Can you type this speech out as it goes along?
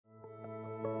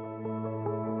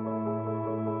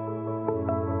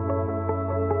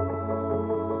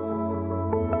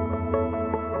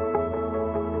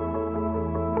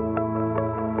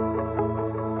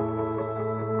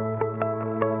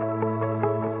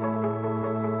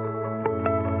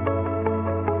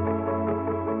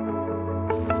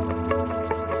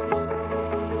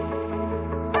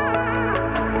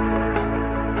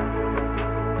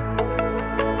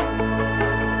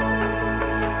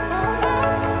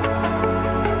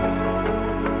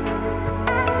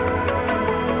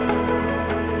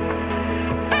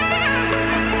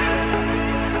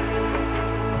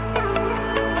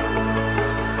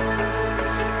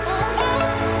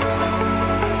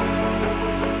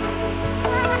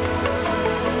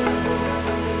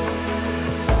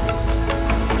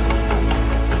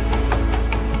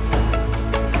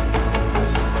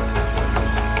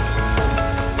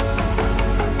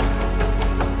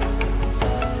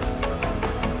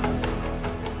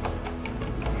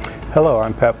Hello,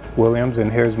 I'm Pep Williams, and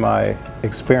here's my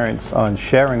experience on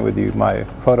sharing with you my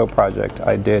photo project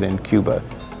I did in Cuba.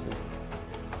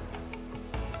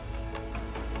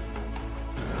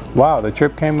 Wow, the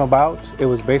trip came about. It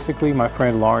was basically my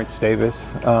friend Lawrence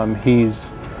Davis.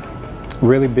 He's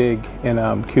really big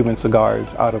in Cuban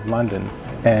cigars out of London,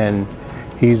 and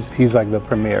he's like the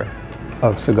premier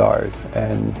of cigars.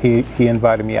 And he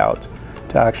invited me out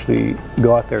to actually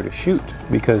go out there to shoot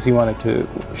because he wanted to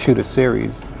shoot a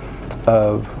series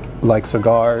of like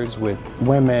cigars with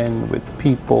women, with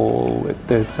people, with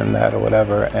this and that or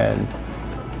whatever, and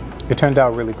it turned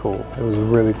out really cool. It was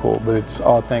really cool, but it's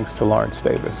all thanks to Lawrence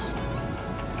Davis.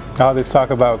 All this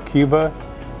talk about Cuba,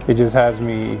 it just has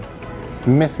me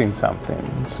missing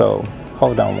something. So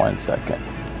hold on one second.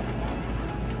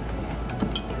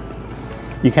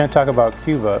 You can't talk about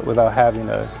Cuba without having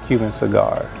a Cuban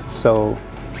cigar. So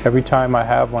every time I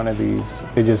have one of these,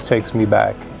 it just takes me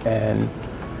back, and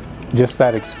just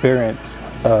that experience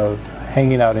of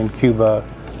hanging out in Cuba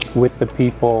with the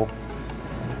people,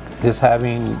 just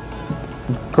having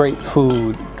great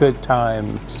food, good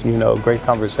times, you know, great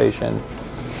conversation.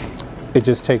 It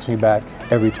just takes me back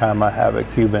every time I have a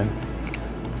Cuban.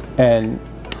 And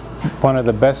one of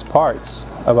the best parts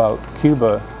about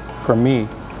Cuba for me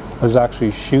was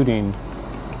actually shooting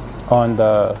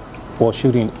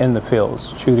shooting in the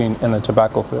fields, shooting in the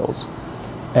tobacco fields.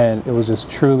 And it was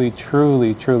just truly,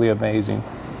 truly, truly amazing.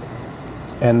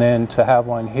 And then to have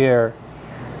one here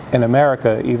in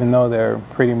America, even though they're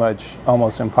pretty much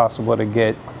almost impossible to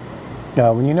get,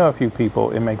 when you know a few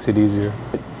people, it makes it easier.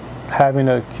 Having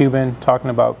a Cuban talking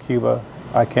about Cuba,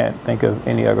 I can't think of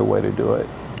any other way to do it.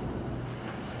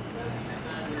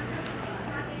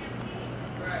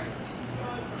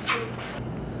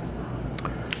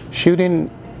 Shooting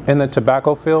in the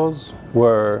tobacco fields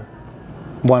were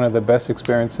one of the best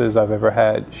experiences I've ever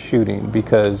had shooting,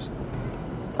 because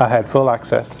I had full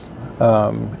access,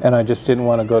 and I just didn't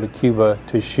want to go to Cuba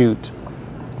to shoot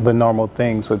the normal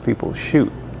things that people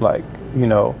shoot. Like, you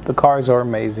know, the cars are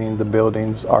amazing, the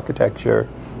buildings, architecture,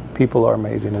 people are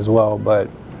amazing as well, but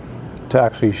to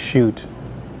actually shoot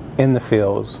in the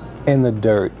fields, in the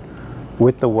dirt,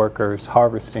 with the workers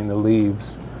harvesting the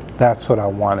leaves, that's what I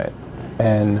wanted.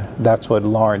 And that's what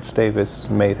Lawrence Davis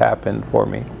made happen for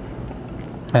me.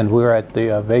 And we were at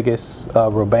the Vegas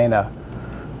Robena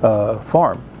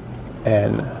farm,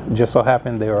 and just so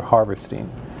happened they were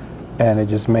harvesting, and it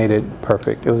just made it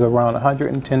perfect. It was around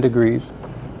 110 degrees,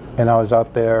 and I was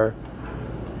out there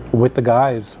with the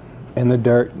guys in the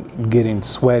dirt getting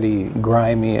sweaty,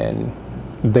 grimy, and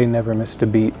they never missed a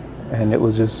beat. And it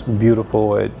was just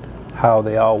beautiful at how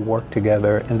they all worked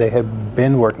together, and they had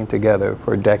been working together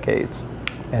for decades,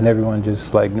 and everyone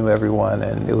just like knew everyone,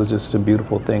 and it was just a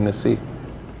beautiful thing to see.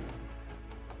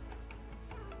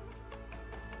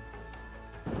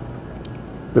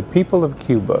 The people of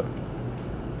Cuba,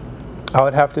 I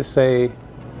would have to say,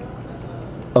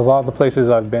 of all the places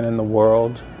I've been in the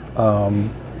world,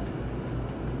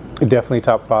 definitely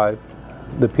top 5.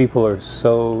 The people are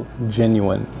so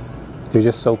genuine. They're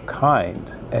just so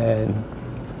kind and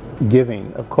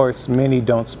giving. Of course, many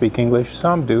don't speak English,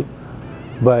 some do,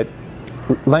 but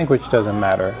language doesn't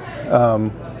matter.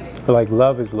 Like,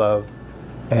 love is love,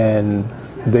 and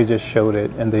they just showed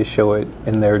it, and they show it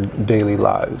in their daily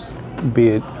lives, be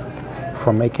it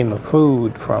from making the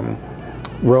food, from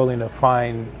rolling a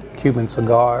fine Cuban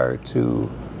cigar, to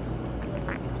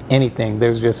anything.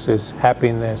 There's just this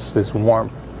happiness, this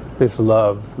warmth, this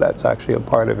love that's actually a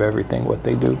part of everything what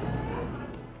they do.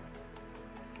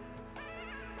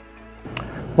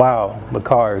 Wow, the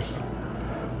cars.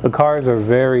 The cars are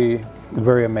very,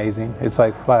 very amazing. It's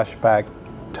like flashback,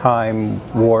 time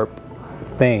warp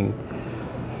thing.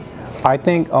 I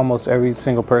think almost every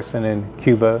single person in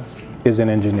Cuba is an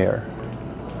engineer,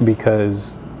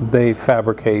 because they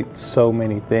fabricate so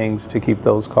many things to keep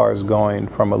those cars going,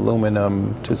 from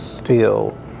aluminum to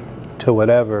steel to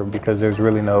whatever, because there's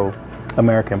really no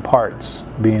American parts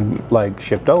being like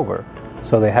shipped over.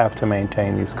 So they have to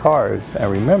maintain these cars.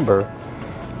 And remember,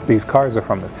 these cars are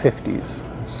from the 50s.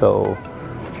 So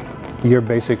you're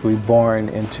basically born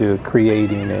into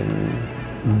creating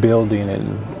and building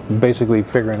and basically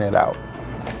figuring it out.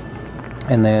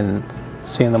 And then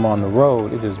seeing them on the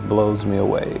road, it just blows me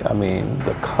away. I mean,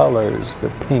 the colors, the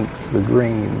pinks, the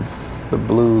greens, the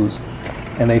blues,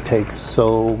 and they take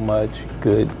so much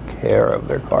good care of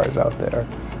their cars out there.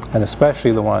 And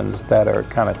especially the ones that are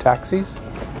kind of taxis.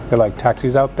 They're like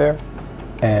taxis out there,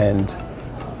 and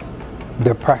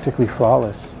they're practically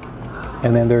flawless.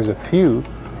 And then there's a few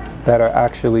that are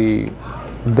actually,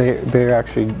 they're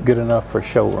actually good enough for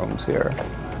showrooms here.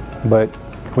 But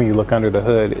when you look under the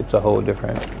hood, it's a whole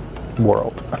different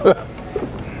world.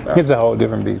 It's a whole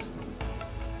different beast.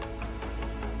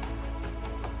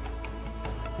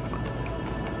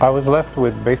 I was left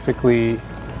with basically,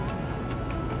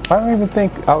 I don't even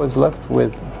think I was left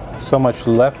with so much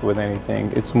left with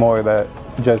anything. It's more that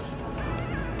just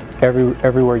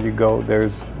everywhere you go,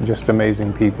 there's just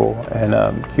amazing people,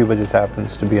 and Cuba just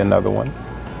happens to be another one.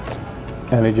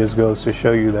 And it just goes to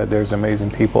show you that there's amazing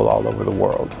people all over the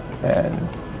world, and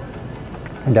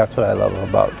that's what I love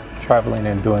about traveling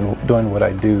and doing what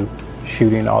I do,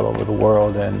 shooting all over the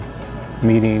world and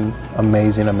meeting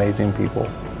amazing people.